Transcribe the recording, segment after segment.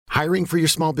Hiring for your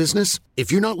small business?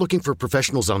 If you're not looking for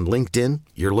professionals on LinkedIn,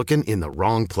 you're looking in the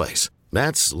wrong place.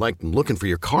 That's like looking for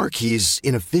your car keys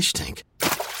in a fish tank.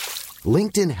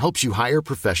 LinkedIn helps you hire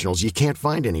professionals you can't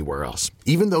find anywhere else,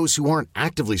 even those who aren't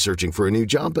actively searching for a new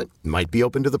job but might be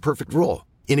open to the perfect role.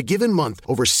 In a given month,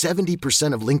 over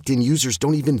 70% of LinkedIn users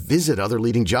don't even visit other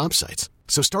leading job sites.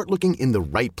 So start looking in the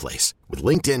right place. With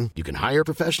LinkedIn, you can hire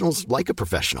professionals like a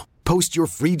professional. Post your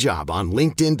free job on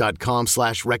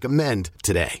linkedin.com/recommend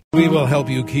today. We will help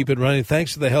you keep it running.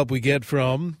 Thanks to the help we get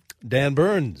from Dan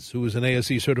Burns, who is an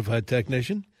ASE certified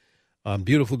technician on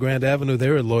beautiful Grand Avenue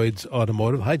there at Lloyd's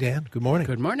Automotive. Hi, Dan. Good morning.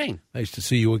 Good morning. Nice to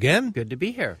see you again. Good to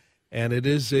be here. And it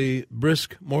is a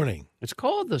brisk morning. It's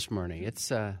cold this morning. It's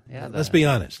Let's be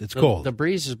honest. It's cold. The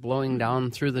breeze is blowing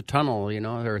down through the tunnel,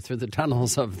 or through the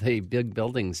tunnels of the big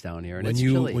buildings down here, and it's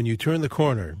chilly. When you turn the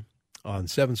corner on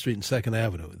 7th Street and 2nd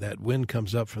Avenue, that wind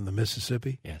comes up from the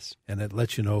Mississippi. Yes. And it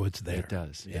lets you know it's there. It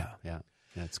does. Yeah.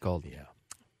 It's cold. Yeah.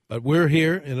 But we're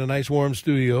here in a nice warm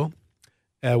studio,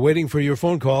 waiting for your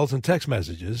phone calls and text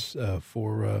messages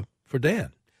for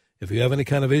Dan. If you have any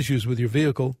kind of issues with your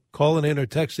vehicle, call it in or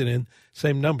text it in.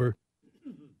 Same number,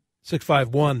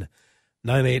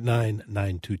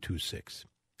 651-989-9226.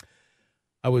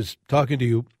 I was talking to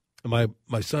you. My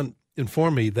son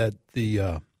informed me that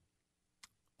the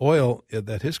oil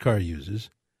that his car uses,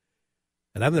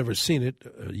 and I've never seen it,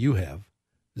 you have,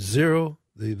 the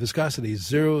viscosity is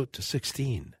 0 to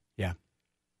 16. Yeah.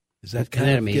 Is that Isn't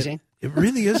that amazing? It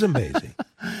really is amazing.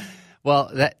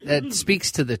 Well, that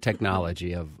speaks to the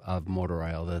technology of motor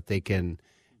oil, that they can,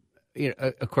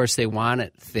 of course, they want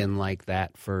it thin like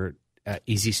that for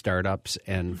easy startups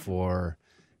and for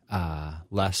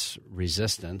less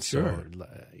resistance. Sure. Or,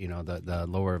 the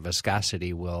lower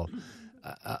viscosity will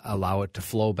allow it to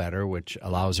flow better, which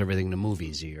allows everything to move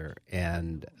easier.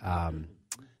 And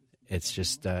it's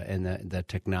just, and the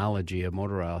technology of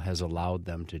motor oil has allowed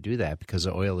them to do that because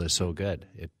the oil is so good.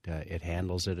 It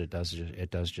handles it. It does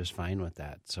just fine with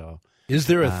that. So, is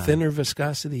there a thinner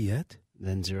viscosity yet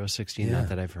than 0.16? Not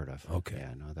that I've heard of. Okay.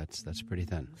 Yeah, no, that's pretty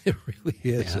thin. It really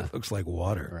is. Yeah. It looks like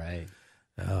water. Right.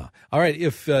 All right.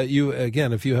 If you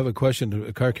have a question,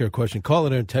 a car care question, call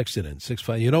it in and text it in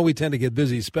 65. We tend to get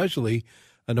busy, especially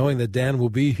knowing that Dan will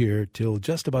be here till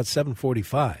just about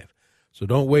 7:45. So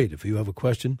don't wait. If you have a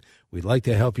question, we'd like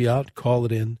to help you out. Call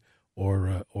it in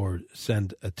or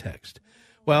send a text.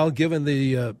 Well, given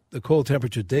the cold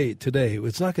temperature today,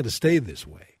 it's not going to stay this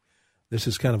way. This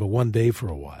is kind of a one day for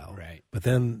a while. Right. But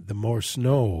then the more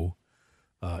snow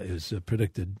is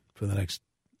predicted for the next,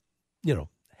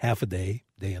 half a day,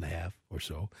 day and a half or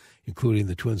so, including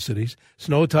the Twin Cities.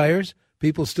 Snow tires.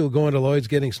 People still going to Lloyd's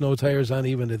getting snow tires on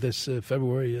even at this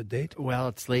February date? Well,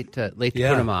 it's late to put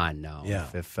them on now. Yeah.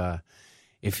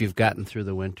 If you've gotten through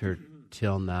the winter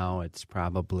till now, it's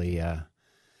probably you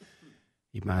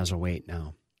might as well wait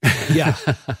now. Yeah.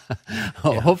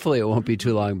 Hopefully it won't be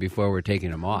too long before we're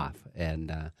taking them off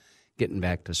and getting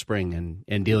back to spring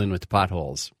and dealing with the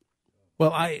potholes.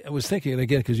 Well, I was thinking,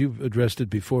 again, because you've addressed it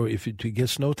before, to get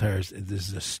snow tires,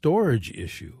 there's a storage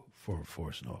issue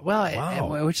for snow.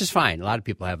 Well, which is fine. A lot of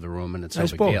people have the room, and it's no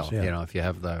big deal. Yeah. If you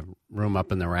have the room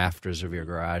up in the rafters of your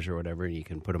garage or whatever, you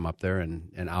can put them up there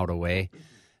and out away.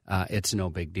 It's no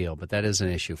big deal. But that is an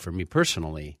issue for me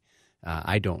personally.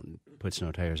 I don't put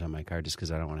snow tires on my car just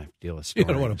because I don't want to have to deal with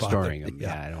storing them.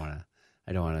 Yeah.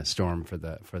 I don't want to store them for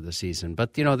the season. But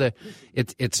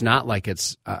it's not like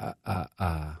it's a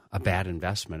bad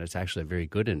investment. It's actually a very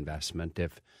good investment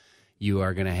if you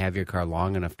are going to have your car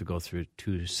long enough to go through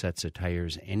two sets of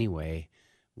tires anyway.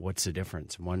 What's the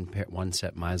difference? One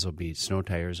set might as well be snow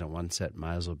tires, and one set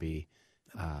might as well be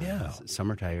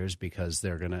summer tires, because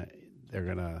they're gonna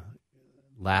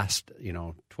last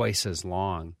twice as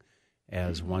long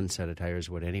as one set of tires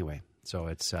would anyway. So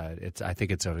I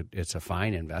think it's a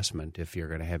fine investment if you're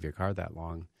going to have your car that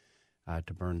long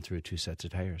to burn through two sets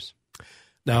of tires.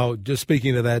 Now, just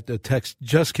speaking of that, the text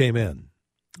just came in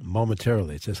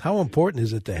momentarily. It says, how important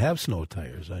is it to have snow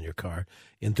tires on your car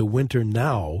into winter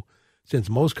now, since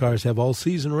most cars have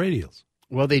all-season radials?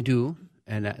 Well, they do,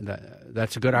 and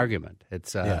that's a good argument.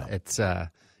 It's a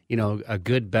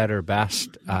good, better,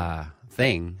 best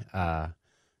thing.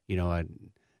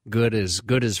 Good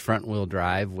is front-wheel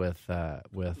drive with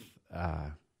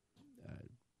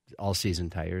all-season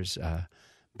tires.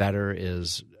 Better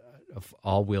is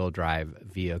all-wheel drive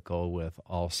vehicle with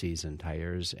all-season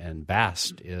tires, and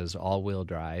best is all-wheel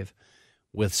drive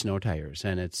with snow tires.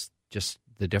 And it's just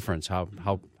the difference. How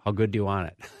good do you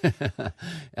want it?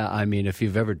 I mean, if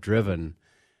you've ever driven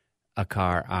a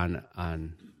car on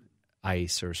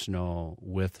ice or snow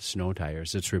with snow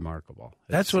tires, it's remarkable.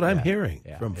 That's what I'm hearing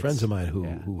from friends of mine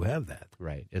who have that.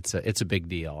 Right. It's a big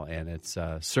deal, and it's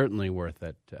certainly worth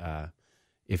it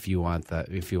if you want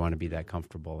to be that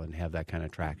comfortable and have that kind of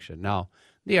traction. Now,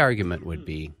 the argument would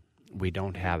be we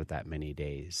don't have that many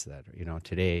days that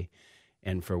today,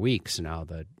 and for weeks now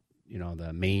the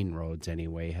main roads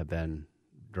anyway have been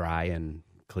dry and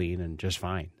clean and just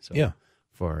fine. So yeah.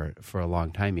 For a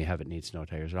long time, you haven't needed snow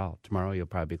tires at all. Tomorrow, you'll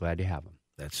probably be glad you have them.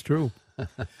 That's true.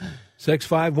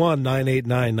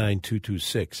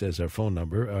 651-989-9226 as our phone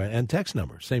number and text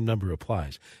number. Same number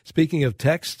applies. Speaking of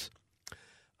texts,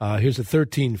 here's a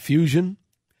 13 Fusion.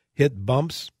 Hit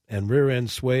bumps and rear end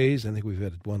sways. I think we've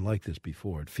had one like this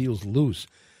before. It feels loose.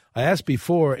 I asked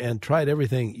before and tried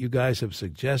everything you guys have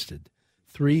suggested.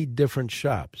 3 different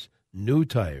shops, new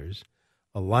tires,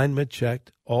 alignment checked,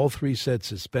 all 3 said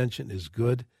suspension is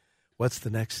good. What's the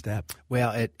next step?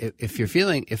 Well, if you're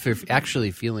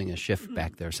actually feeling a shift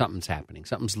back there, something's happening.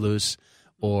 Something's loose,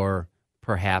 or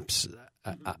perhaps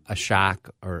a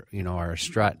shock, or or a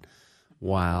strut,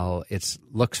 while it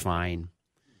looks fine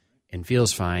and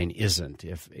feels fine, isn't.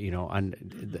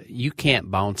 You can't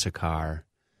bounce a car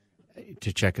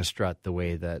to check a strut the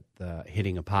way that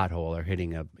hitting a pothole or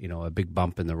hitting a big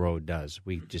bump in the road does.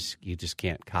 You just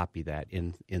can't copy that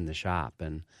in the shop,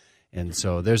 and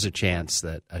so there's a chance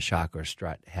that a shock or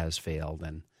strut has failed.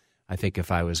 And I think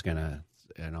if I was gonna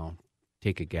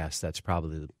take a guess, that's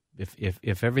probably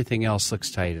if everything else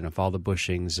looks tight and if all the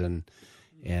bushings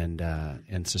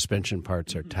and suspension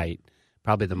parts are tight,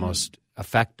 probably the most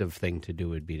effective thing to do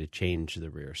would be to change the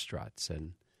rear struts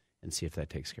and see if that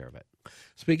takes care of it.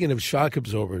 Speaking of shock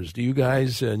absorbers, do you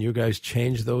guys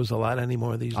change those a lot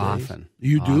anymore these days? Often.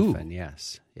 You do? Often,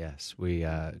 yes. We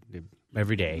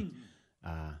every day.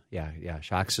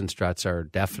 Shocks and struts are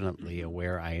definitely a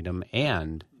wear item,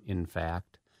 and in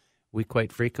fact, we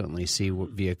quite frequently see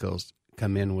vehicles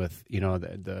come in with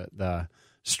the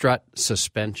strut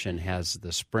suspension has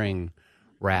the spring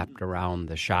wrapped around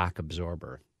the shock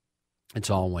absorber. It's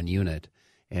all one unit.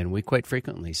 And we quite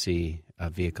frequently see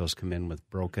vehicles come in with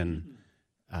broken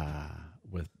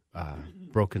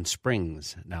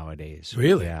springs nowadays.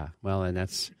 Really? Yeah. Well, and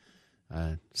that's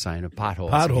a sign of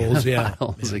potholes. Potholes, yeah.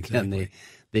 Potholes again.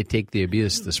 They take the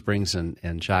abuse. The springs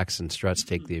and shocks and struts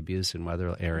take the abuse in with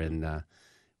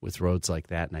roads like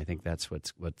that. And I think that's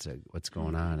what's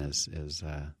going on is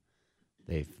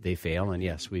they fail. And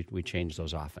yes, we change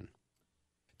those often.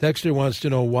 Dexter wants to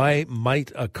know, why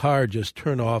might a car just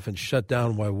turn off and shut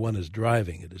down while one is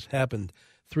driving? It has happened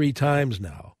 3 times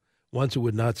now. Once it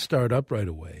would not start up right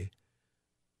away,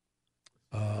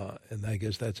 and I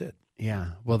guess that's it.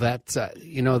 Yeah. Well, that's, I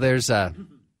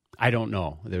don't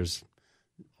know. There's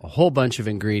a whole bunch of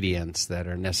ingredients that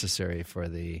are necessary for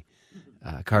the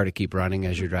car to keep running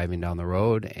as you're driving down the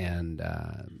road, and,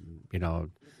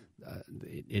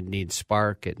 it needs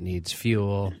spark, it needs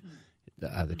fuel.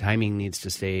 The timing needs to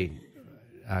stay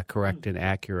correct and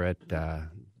accurate.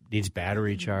 Needs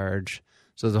battery charge.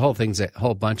 So there's a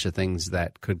whole bunch of things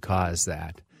that could cause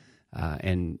that.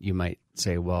 And you might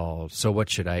say, well, so what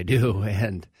should I do?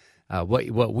 And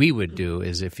what we would do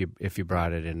is if you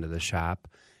brought it into the shop,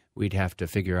 we'd have to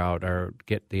figure out or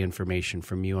get the information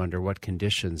from you under what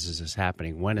conditions is this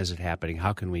happening, when is it happening,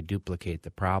 how can we duplicate the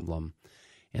problem,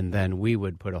 and then we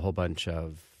would put a whole bunch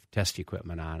of test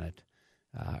equipment on it.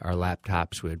 Our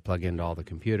laptops, we would plug into all the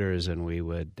computers, and we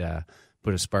would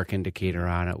put a spark indicator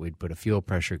on it. We'd put a fuel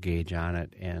pressure gauge on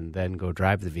it, and then go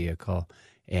drive the vehicle.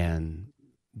 And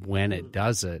when it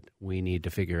does it, we need to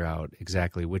figure out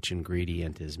exactly which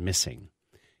ingredient is missing.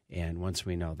 And once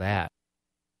we know that,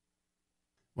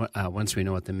 once we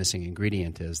know what the missing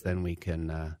ingredient is, then we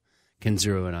can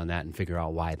zero in on that and figure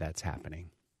out why that's happening.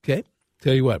 Okay.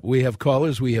 Tell you what, we have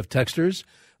callers, we have texters.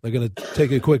 They're going to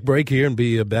take a quick break here and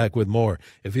be back with more.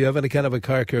 If you have any kind of a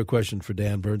car care question for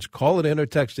Dan Burns, call it in or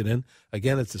text it in.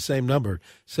 Again, it's the same number,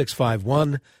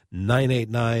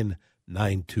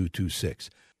 651-989-9226.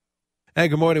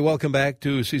 And good morning. Welcome back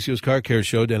to CCO's Car Care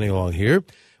Show. Denny Long here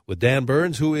with Dan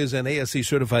Burns, who is an ASE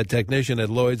certified technician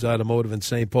at Lloyd's Automotive in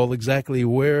St. Paul. Exactly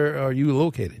where are you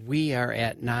located? We are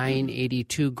at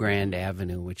 982 Grand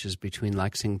Avenue, which is between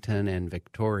Lexington and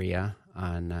Victoria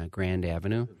on Grand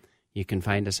Avenue. You can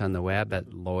find us on the web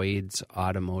at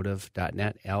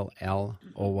lloydsautomotive.net, LLOYDS,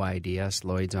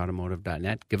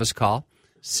 lloydsautomotive.net. Give us a call,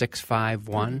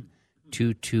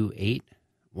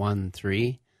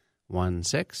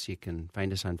 651-228-1316. You can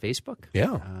find us on Facebook.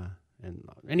 Yeah. And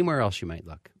anywhere else you might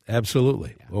look.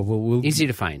 Absolutely. Yeah. Well, we'll easy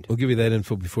to find. We'll give you that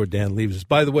info before Dan leaves us.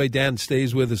 By the way, Dan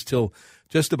stays with us till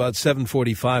just about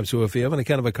 7:45, so if you have any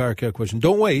kind of a car care question,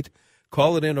 don't wait.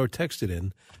 Call it in or text it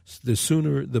in. The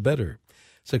sooner, the better.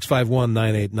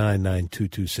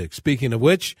 651-989-9226. Speaking of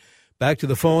which, back to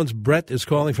the phones. Brett is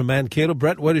calling from Mankato.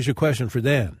 Brett, what is your question for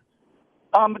Dan?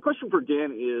 The question for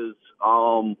Dan is,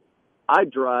 I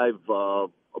drive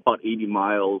about 80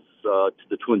 miles to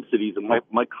the Twin Cities, and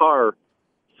my car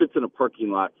sits in a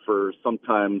parking lot for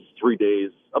sometimes 3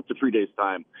 days, up to 3 days'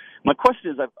 time. My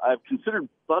question is, I've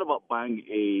thought about buying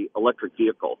a electric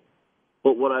vehicle,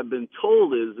 but what I've been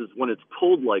told is when it's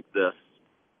cold like this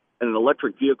and an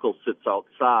electric vehicle sits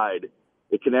outside,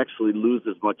 it can actually lose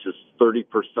as much as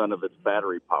 30% of its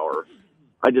battery power.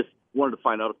 I just wanted to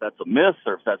find out if that's a myth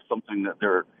or if that's something that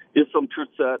there is some truth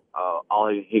to that. I'll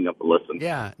hang up and listen.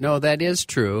 Yeah, no, that is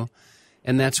true.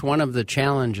 And that's one of the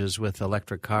challenges with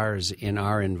electric cars in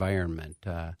our environment,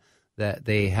 that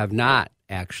they have not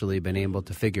actually been able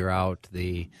to figure out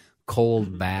the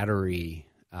cold battery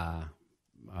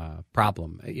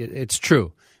problem. It's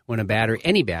true. When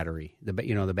any battery,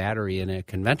 the battery in a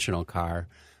conventional car,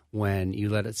 when you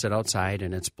let it sit outside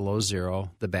and it's below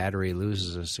zero, the battery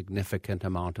loses a significant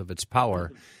amount of its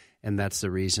power. And that's the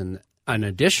reason, an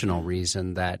additional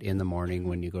reason, that in the morning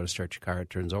when you go to start your car, it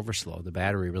turns over slow. The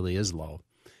battery really is low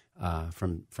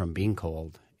from being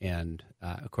cold. And,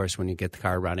 of course, when you get the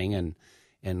car running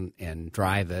and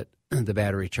drive it, the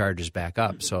battery charges back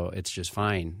up. So it's just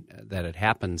fine that it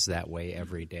happens that way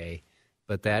every day.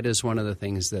 But that is one of the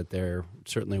things that they're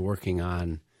certainly working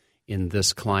on in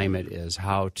this climate, is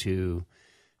how to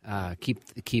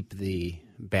keep the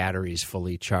batteries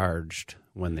fully charged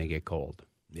when they get cold.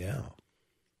 Yeah.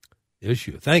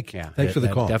 Issue. Thanks for the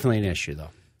call. Definitely an issue,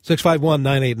 though.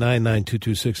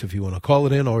 651-989-9226 if you want to call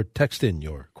it in or text in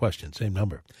your question. Same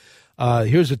number.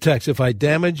 Here's a text. If I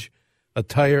damage a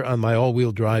tire on my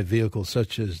all-wheel drive vehicle,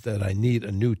 such as that I need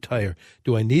a new tire,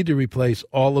 do I need to replace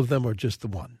all of them or just the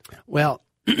one? Well,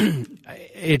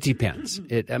 it depends.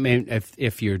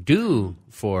 If you're due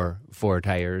for 4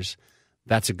 tires,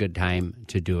 that's a good time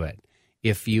to do it.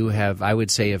 If you have, I would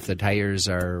say, if the tires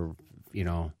are,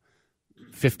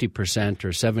 50% or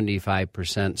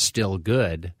 75% still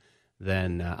good,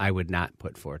 then I would not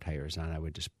put 4 tires on. I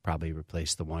would just probably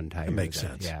replace the one tire. That makes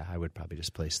sense. Yeah, I would probably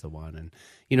just place the one. And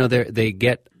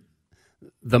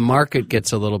the market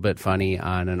gets a little bit funny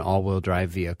on an all-wheel drive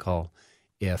vehicle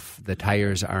if the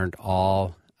tires aren't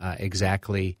all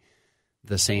exactly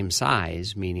the same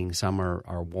size, meaning some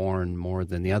are worn more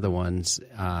than the other ones.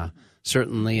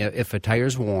 Certainly, if a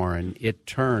tire's worn, it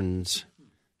turns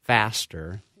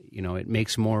faster. It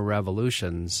makes more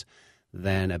revolutions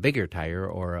than a bigger tire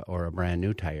or a brand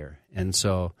new tire. And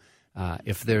so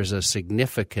if there's a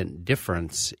significant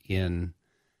difference in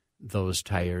those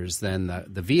tires, then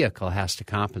the vehicle has to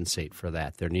compensate for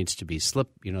that. There needs to be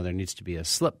there needs to be a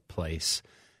slip place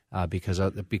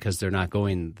because they're not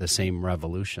going the same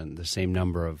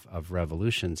number of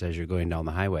revolutions as you're going down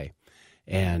the highway.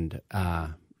 And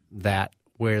that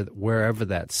wherever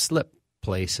that slip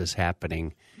place is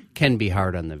happening can be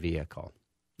hard on the vehicle.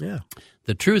 Yeah.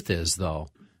 The truth is, though,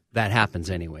 that happens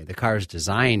anyway. The car is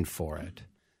designed for it.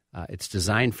 It's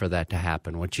designed for that to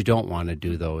happen. What you don't want to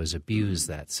do, though, is abuse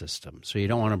that system. So you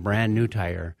don't want a brand new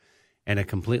tire and a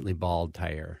completely bald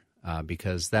tire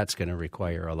because that's going to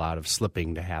require a lot of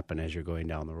slipping to happen as you're going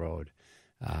down the road.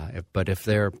 But if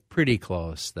they're pretty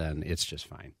close, then it's just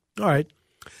fine. All right.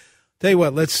 Tell you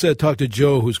what, let's talk to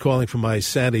Joe, who's calling from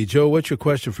Isanti. Joe, what's your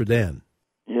question for Dan?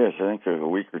 Yes, I think a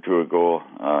week or two ago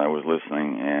I was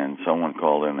listening, and someone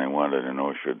called in. They wanted to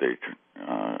know should they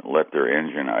let their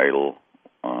engine idle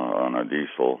on a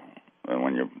diesel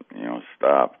when you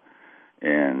stop.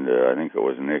 And I think it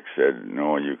was Nick said,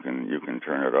 no, you can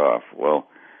turn it off. Well,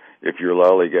 if you're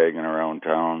lollygagging around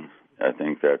town, I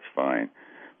think that's fine.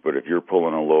 But if you're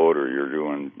pulling a load or you're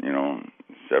doing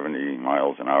 70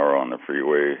 miles an hour on the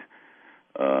freeway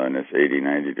and it's 80,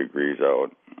 90 degrees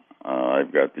out,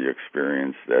 I've got the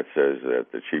experience that says that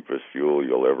the cheapest fuel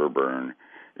you'll ever burn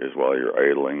is while you're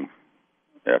idling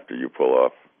after you pull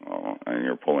off and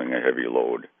you're pulling a heavy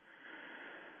load.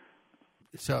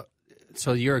 So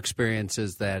your experience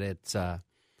is that it's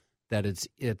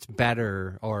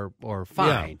better or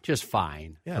fine, just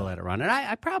fine to let it run, and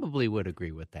I probably would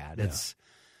agree with that. Yeah. It's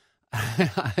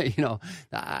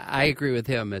I agree with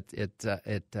him.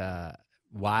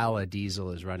 While a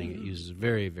diesel is running, it uses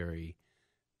very, very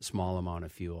small amount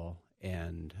of fuel,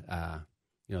 and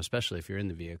especially if you're in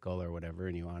the vehicle or whatever,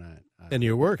 and you want to and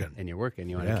you're working, you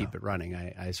want to keep it running.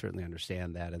 I certainly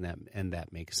understand that, and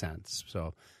that makes sense.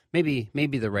 So maybe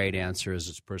the right answer is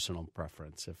it's personal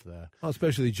preference.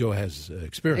 Especially Joe has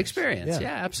experience.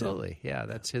 Yeah, absolutely. Yeah,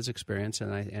 that's his experience,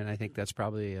 and I think that's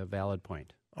probably a valid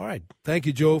point. All right. Thank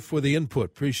you, Joe, for the input.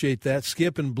 Appreciate that.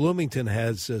 Skip in Bloomington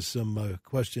has some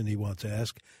question he wants to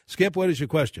ask. Skip, what is your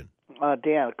question?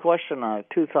 Dan, a question on a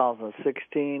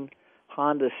 2016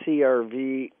 Honda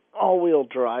CR-V all-wheel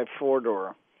drive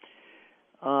four-door.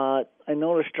 I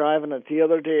noticed driving it the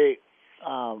other day,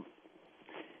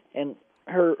 and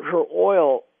her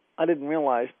oil, I didn't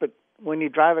realize, but when you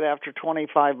drive it after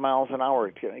 25 miles an hour,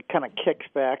 it kind of kicks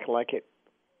back like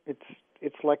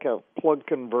it's like a plug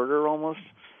converter almost.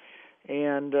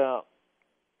 And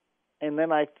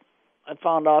then I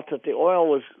found out that the oil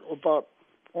was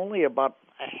only about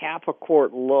a half a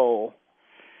quart low,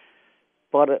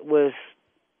 but once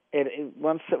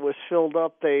it was filled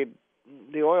up, the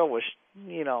oil was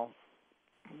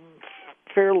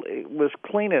fairly was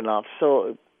clean enough,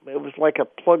 so it was like a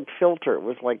plug filter. It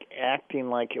was like acting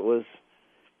like it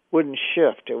wouldn't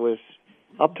shift. It was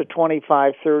up to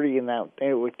 25, 30, and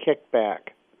it would kick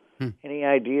back. Any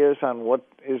ideas on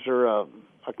is there a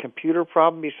computer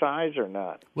problem besides or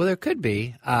not? Well, there could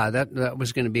be. That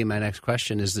was going to be my next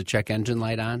question. Is the check engine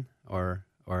light on, or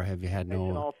have you had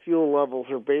no? All fuel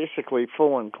levels are basically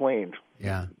full and clean.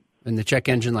 Yeah, and the check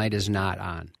engine light is not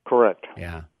on. Correct.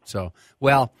 Yeah. So,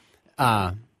 well,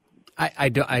 I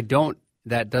don't.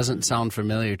 That doesn't sound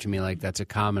familiar to me. Like that's a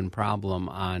common problem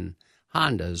on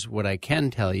Hondas. What I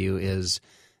can tell you is,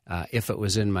 if it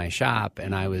was in my shop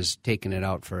and I was taking it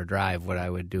out for a drive, what I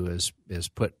would do is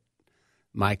put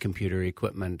my computer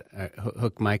equipment,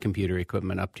 hook my computer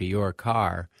equipment up to your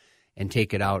car, and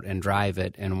take it out and drive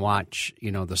it and watch,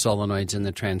 the solenoids in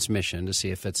the transmission to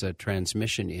see if it's a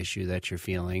transmission issue that you're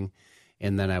feeling,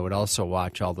 and then I would also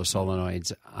watch all the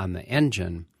solenoids on the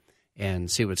engine and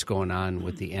see what's going on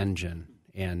with the engine.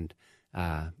 And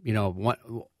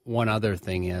one other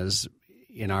thing is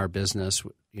in our business.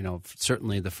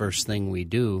 Certainly the first thing we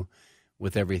do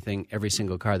with every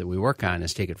single car that we work on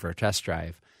is take it for a test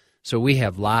drive. So we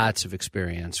have lots of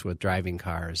experience with driving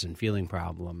cars and feeling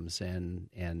problems and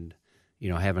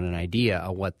having an idea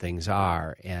of what things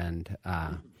are. And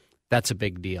that's a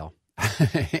big deal.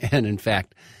 And in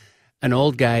fact, an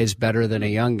old guy is better than a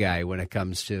young guy when it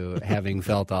comes to having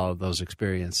felt all of those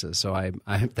experiences. So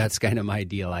that's kind of my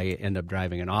deal. I end up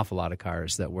driving an awful lot of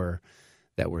cars that we're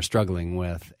struggling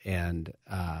with, and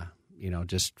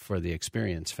just for the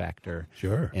experience factor.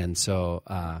 Sure. And so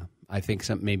I think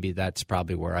maybe that's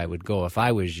probably where I would go if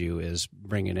I was you, is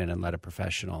bring it in and let a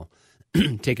professional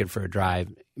take it for a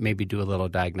drive, maybe do a little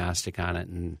diagnostic on it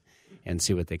and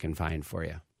see what they can find for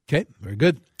you. Okay, very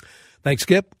good. Thanks,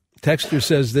 Skip. Texter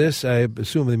says this, I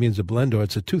assume it means a blend door.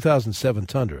 It's a 2007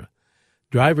 Tundra.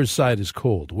 Driver's side is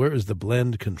cold. Where is the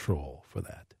blend control for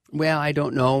that? Well, I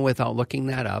don't know without looking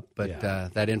that up, but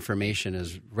that information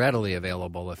is readily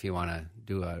available if you want to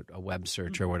do a web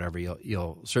search or whatever.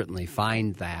 You'll certainly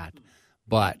find that.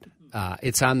 But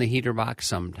it's on the heater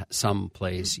box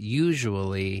someplace,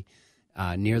 usually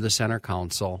near the center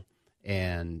console,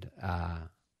 and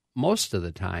most of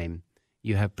the time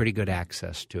you have pretty good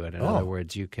access to it. In other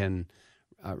words, you can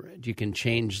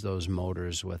change those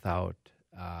motors without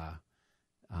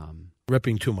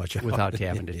ripping too much out. Without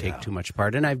having to take too much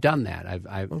apart. And I've done that.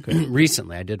 I've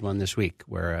recently I did one this week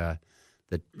where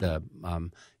the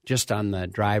just on the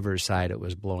driver's side it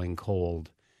was blowing cold,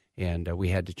 and we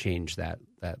had to change that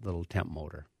little temp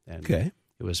motor. And it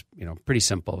was pretty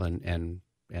simple and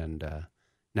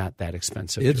not that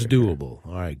expensive. It's doable.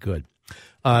 All right, good.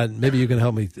 Maybe you can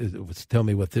help me tell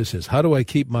me what this is. How do I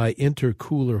keep my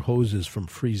intercooler hoses from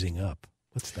freezing up?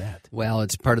 What's that? Well,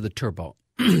 it's part of the turbo.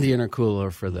 The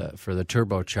intercooler for the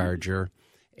turbocharger,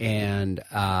 and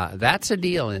that's a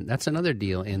deal. That's another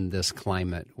deal in this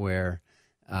climate where,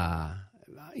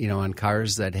 on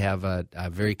cars that have a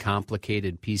very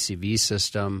complicated PCV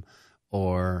system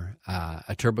or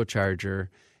a turbocharger,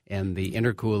 and the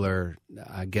intercooler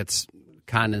gets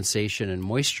condensation and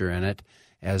moisture in it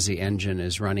as the engine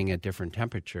is running at different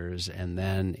temperatures, and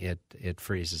then it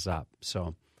freezes up.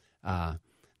 So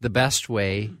the best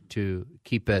way to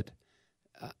keep it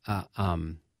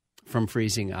from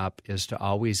freezing up is to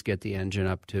always get the engine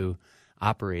up to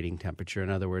operating temperature.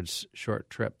 In other words, short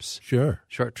trips. Sure.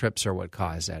 Short trips are what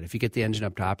cause that. If you get the engine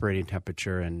up to operating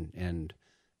temperature and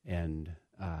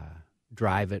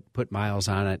drive it, put miles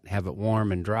on it, have it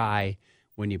warm and dry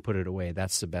when you put it away,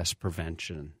 that's the best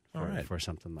prevention for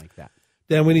something like that.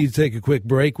 Dan, we need to take a quick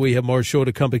break. We have more show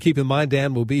to come. But keep in mind,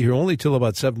 Dan will be here only till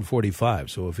about 7:45.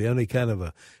 So if you have any kind of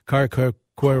a car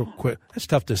that's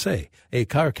tough to say, a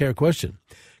car care question,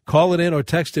 call it in or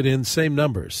text it in, same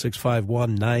number,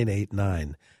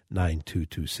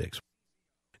 651-989-9226.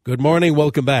 Good morning.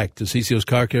 Welcome back to CCO's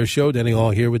Car Care Show. Danny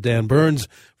Hall here with Dan Burns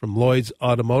from Lloyd's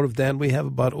Automotive. Dan, we have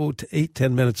about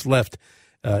 8-10 minutes left.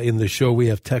 in the show. We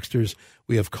have texters,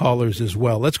 we have callers as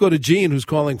well. Let's go to Gene, who's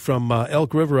calling from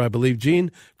Elk River, I believe.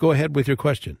 Gene, go ahead with your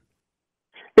question.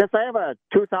 Yes, I have a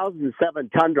 2007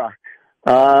 Tundra.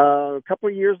 A couple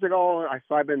of years ago,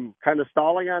 so I've been kind of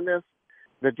stalling on this.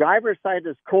 The driver's side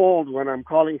is cold when I'm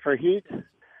calling for heat.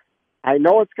 I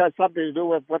know it's got something to do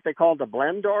with what they call the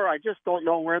blend door. I just don't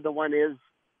know where the one is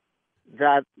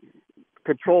that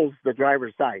controls the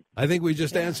driver's side. I think we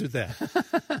just answered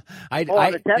that.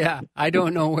 I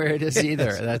don't know where it is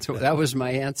either. That was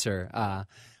my answer.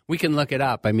 We can look it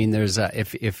up. I mean, there's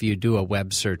if you do a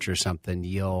web search or something,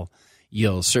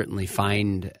 you'll certainly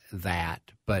find that.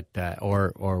 But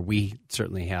or we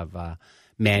certainly have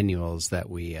manuals that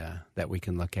we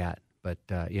can look at. But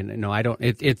I don't.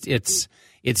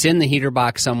 It's in the heater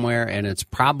box somewhere, and it's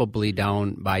probably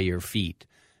down by your feet.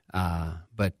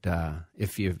 But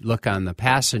if you look on the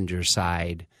passenger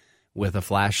side with a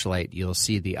flashlight, you'll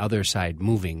see the other side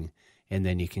moving, and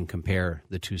then you can compare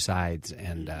the two sides.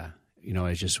 And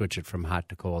as you switch it from hot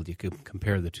to cold, you can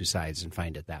compare the two sides and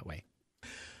find it that way.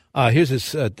 Here's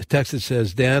this text that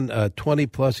says, Dan, a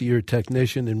 20-plus year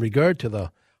technician, in regard to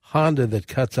the Honda that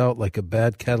cuts out like a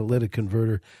bad catalytic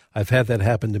converter, I've had that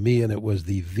happen to me, and it was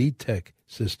the VTEC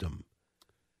system.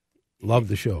 Love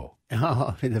the show.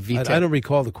 Oh, the VTEC. I don't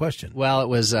recall the question. Well, it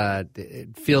was.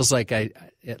 It feels like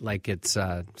it's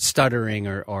stuttering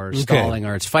or stalling,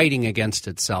 or it's fighting against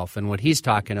itself. And what he's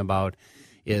talking about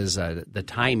is the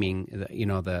timing.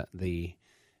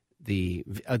 The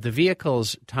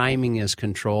vehicle's timing is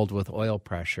controlled with oil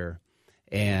pressure,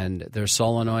 and there's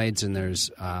solenoids and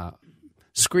there's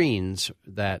screens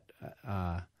that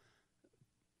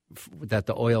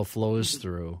the oil flows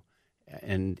through.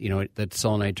 And, that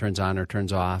solenoid turns on or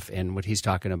turns off. And what he's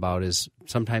talking about is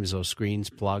sometimes those screens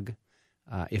plug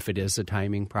if it is a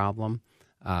timing problem.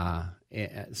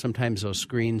 Sometimes those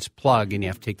screens plug, and you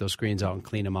have to take those screens out and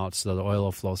clean them out so the oil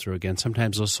will flow through again.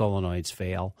 Sometimes those solenoids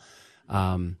fail.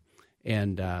 But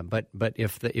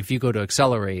if you go to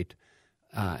accelerate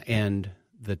and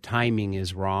the timing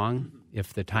is wrong,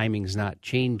 if the timing's not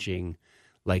changing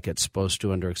like it's supposed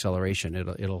to under acceleration,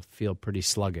 it'll feel pretty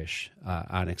sluggish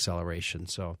on acceleration.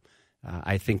 So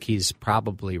I think he's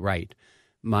probably right.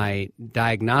 My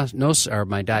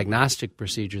diagnostic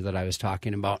procedure that I was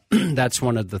talking about, that's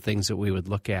one of the things that we would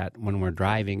look at when we're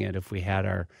driving it. If we had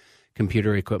our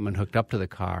computer equipment hooked up to the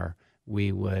car,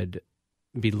 we would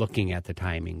be looking at the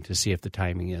timing to see if the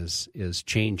timing is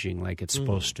changing like it's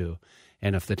supposed to.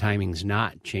 And if the timing's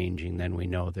not changing, then we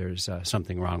know there's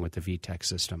something wrong with the VTEC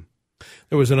system.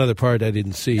 There was another part I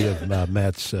didn't see of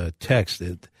Matt's text.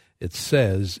 It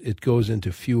says it goes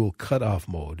into fuel cutoff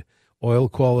mode, oil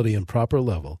quality and proper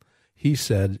level. He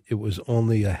said it was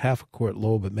only a half a quart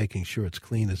low, but making sure it's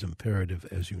clean is imperative,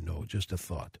 as you know. Just a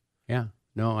thought. Yeah.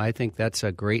 No, I think that's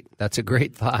a great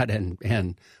thought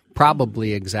and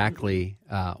probably exactly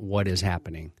what is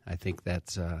happening. I think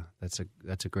that's a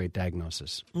great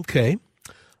diagnosis. Okay.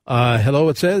 Hello,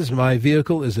 it says, my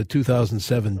vehicle is a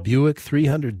 2007 Buick,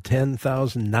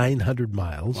 310,900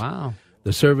 miles. Wow.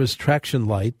 The service traction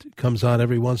light comes on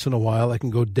every once in a while. I can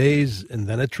go days and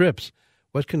then it trips.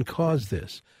 What can cause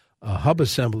this? A hub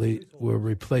assembly were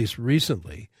replaced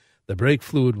recently. The brake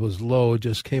fluid was low,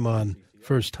 just came on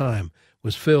first time.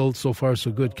 Was filled, so far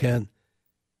so good. Can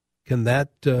that,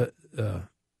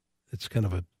 it's kind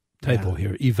of a typo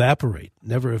here, evaporate?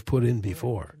 Never have put in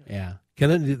before. Yeah.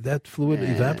 Can that fluid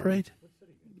evaporate?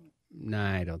 No,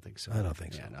 I don't think so. I don't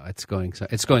think so. Yeah, no, it's going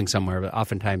somewhere, but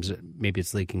oftentimes maybe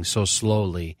it's leaking so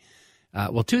slowly.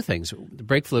 Well, two things. The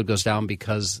brake fluid goes down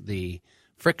because the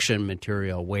friction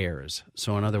material wears.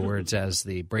 So in other words, as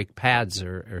the brake pads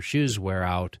or shoes wear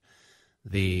out,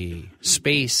 the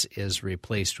space is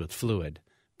replaced with fluid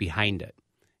behind it.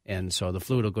 And so the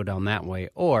fluid will go down that way.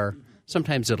 Or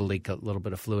sometimes it'll leak a little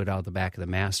bit of fluid out the back of the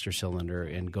master cylinder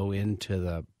and go into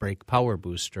the brake power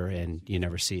booster, and you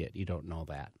never see it. You don't know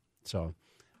that. So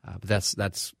but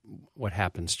that's what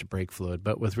happens to brake fluid.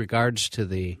 But with regards to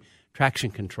the traction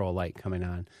control light coming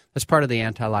on, that's part of the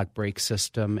anti-lock brake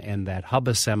system, and that hub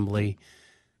assembly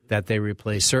that they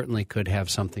replace certainly could have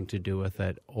something to do with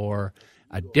it, or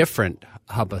a different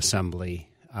hub assembly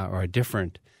or a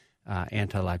different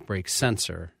anti-lock brake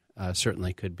sensor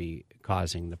certainly could be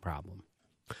causing the problem.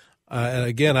 And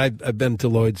again, I've been to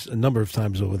Lloyd's a number of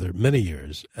times over the many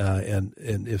years, and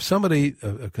if somebody,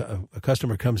 a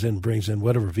customer comes in, brings in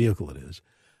whatever vehicle it is,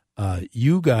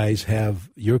 you guys have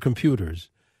your computers,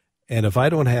 and if I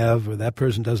don't have, or that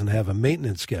person doesn't have a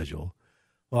maintenance schedule,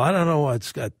 well, I don't know,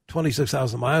 it's got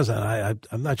 26,000 miles on it,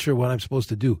 I'm not sure what I'm supposed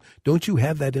to do. Don't you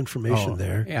have that information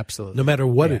there? Absolutely. No matter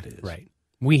what it is. Right.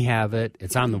 We have it.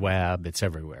 It's on the web. It's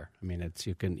everywhere. I mean,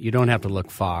 you don't have to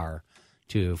look far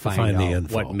to find the out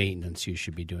info. what maintenance you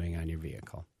should be doing on your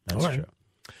vehicle. That's true.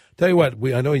 Tell you what,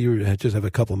 I know you just have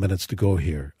a couple of minutes to go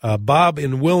here. Bob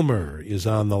in Wilmer is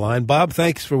on the line. Bob,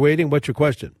 thanks for waiting. What's your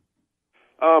question?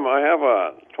 I have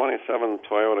a 27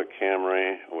 Toyota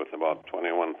Camry with about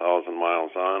 21,000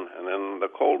 miles on, and in the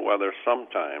cold weather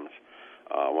sometimes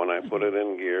when I put it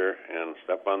in gear and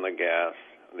step on the gas,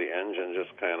 the engine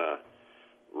just kind of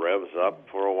revs up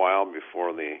for a while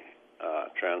before the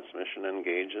transmission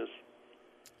engages.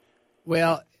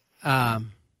 Well, I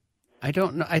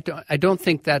don't know. I don't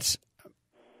think that's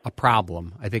a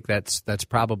problem. I think that's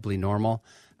probably normal.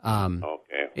 Okay.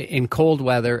 In cold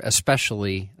weather,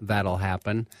 especially, that'll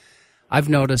happen. I've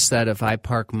noticed that if I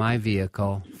park my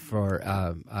vehicle for,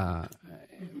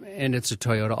 and it's a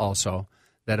Toyota also,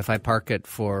 that if I park it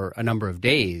for a number of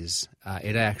days,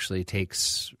 it actually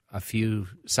takes a few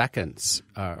seconds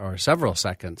or several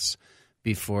seconds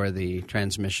before the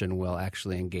transmission will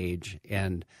actually engage.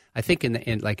 And I think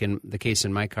in the case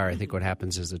in my car, I think what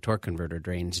happens is the torque converter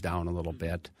drains down a little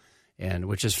bit, and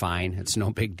which is fine. It's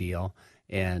no big deal.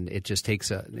 And it just takes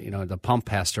the pump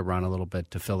has to run a little bit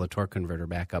to fill the torque converter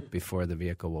back up before the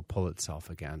vehicle will pull itself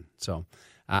again. So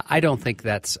I don't think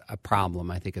that's a problem.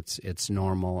 I think it's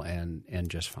normal and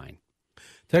just fine.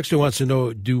 Texter wants to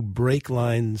know,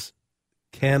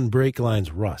 can brake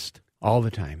lines rust? All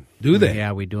the time. Do they?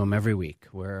 Yeah, we do them every week.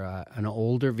 We're an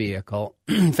older vehicle.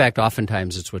 In fact,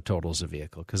 oftentimes it's what totals a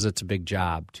vehicle because it's a big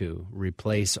job to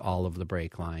replace all of the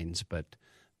brake lines, but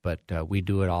we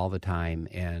do it all the time.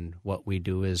 And what we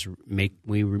do is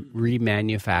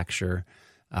remanufacture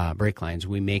brake lines.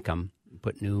 We make them,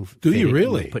 put new. Do you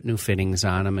really? Put new fittings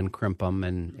on them and crimp them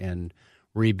and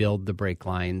rebuild the brake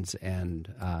lines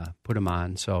and put them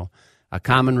on. So a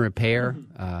common repair.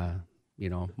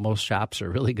 Most shops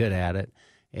are really good at it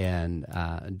and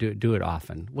do it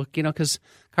often. Well, because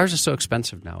cars are so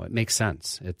expensive now, it makes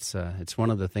sense. It's one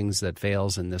of the things that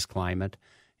fails in this climate,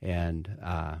 and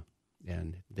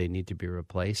they need to be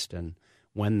replaced. And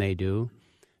when they do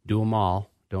them all.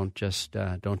 Don't just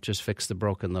fix the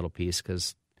broken little piece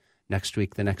because next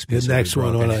week the next piece. The next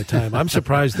one at a time. I'm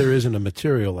surprised there isn't a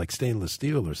material like stainless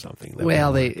steel or something.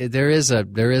 Well, there is a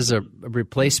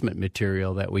replacement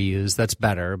material that we use that's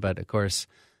better, but of course,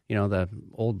 the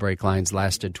old brake lines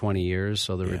lasted 20 years,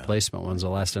 so the replacement ones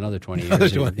will last another 20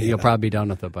 years. You'll probably be done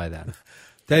with it by then.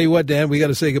 Tell you what, Dan, we got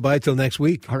to say goodbye till next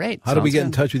week. All right. How do we get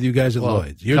in touch with you guys at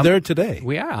Lloyd's? You're there today.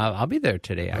 We are. I'll be there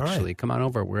today, actually. Right. Come on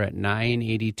over. We're at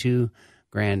 982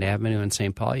 Grand Avenue in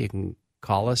St. Paul. You can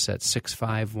call us at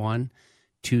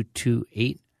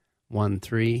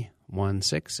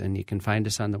 651-228-1316, and you can find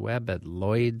us on the web at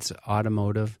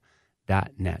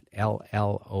lloydsautomotive.net,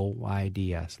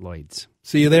 LLOYDS, Lloyds.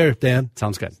 See you there, Dan.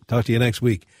 Sounds good. Talk to you next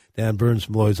week. Dan Burns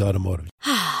from Lloyds Automotive.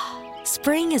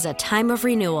 Spring is a time of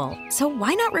renewal, so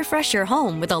why not refresh your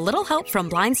home with a little help from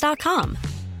Blinds.com?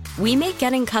 We make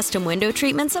getting custom window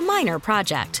treatments a minor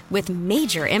project with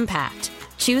major impact.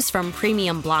 Choose from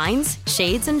premium blinds,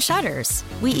 shades, and shutters.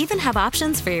 We even have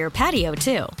options for your patio,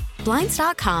 too.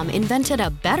 Blinds.com invented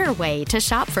a better way to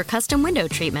shop for custom window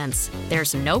treatments.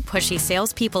 There's no pushy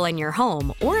salespeople in your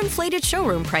home or inflated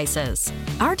showroom prices.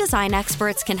 Our design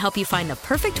experts can help you find the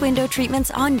perfect window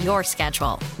treatments on your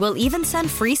schedule. We'll even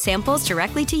send free samples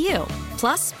directly to you.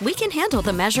 Plus, we can handle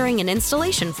the measuring and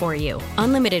installation for you.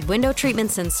 Unlimited window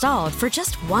treatments installed for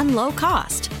just one low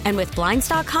cost. And with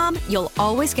Blinds.com, you'll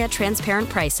always get transparent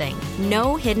pricing.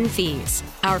 No hidden fees.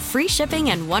 Our free shipping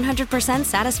and 100%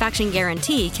 satisfaction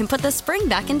guarantee can put the spring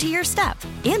back into your step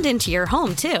and into your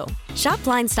home, too. Shop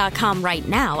Blinds.com right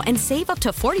now and save up to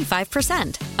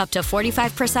 45%. Up to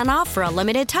 45% off for a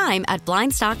limited time at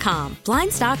Blinds.com.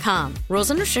 Blinds.com. Rules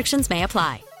and restrictions may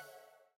apply.